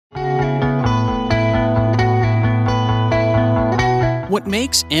What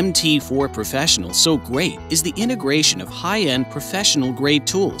makes MT4Professional so great is the integration of high-end professional-grade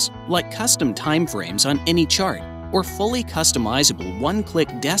tools like custom timeframes on any chart or fully customizable one-click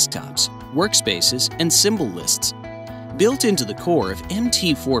desktops, workspaces, and symbol lists. Built into the core of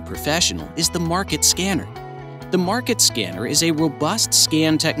MT4Professional is the Market Scanner. The Market Scanner is a robust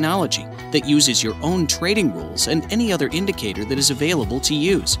scan technology that uses your own trading rules and any other indicator that is available to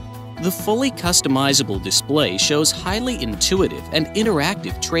use. The fully customizable display shows highly intuitive and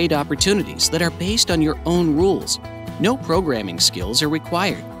interactive trade opportunities that are based on your own rules. No programming skills are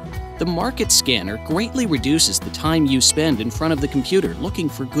required. The Market Scanner greatly reduces the time you spend in front of the computer looking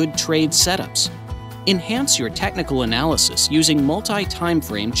for good trade setups. Enhance your technical analysis using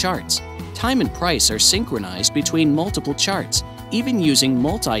multi-timeframe charts. Time and price are synchronized between multiple charts, even using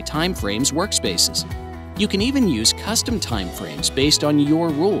multi-timeframes workspaces. You can even use custom timeframes based on your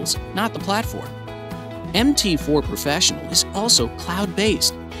rules, not the platform. MT4Professional is also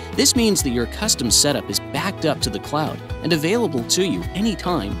cloud-based. This means that your custom setup is backed up to the cloud and available to you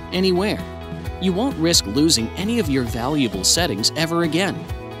anytime, anywhere. You won't risk losing any of your valuable settings ever again.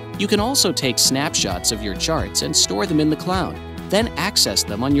 You can also take snapshots of your charts and store them in the cloud, then access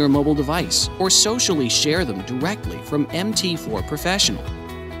them on your mobile device or socially share them directly from MT4Professional.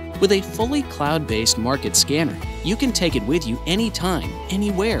 With a fully cloud-based market scanner, you can take it with you anytime,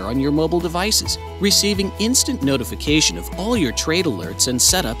 anywhere on your mobile devices, receiving instant notification of all your trade alerts and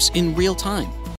setups in real time.